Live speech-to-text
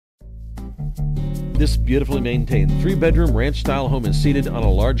This beautifully maintained 3-bedroom ranch-style home is seated on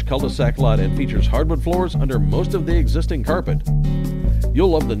a large cul-de-sac lot and features hardwood floors under most of the existing carpet. You'll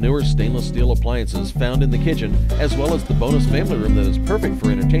love the newer stainless steel appliances found in the kitchen, as well as the bonus family room that is perfect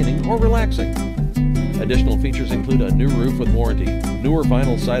for entertaining or relaxing. Additional features include a new roof with warranty, newer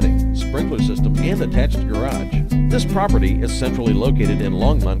vinyl siding, sprinkler system, and attached garage. This property is centrally located in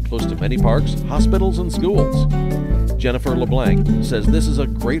Longmont, close to many parks, hospitals, and schools. Jennifer LeBlanc says this is a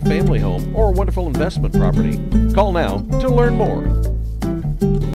great family home or wonderful investment property. Call now to learn more.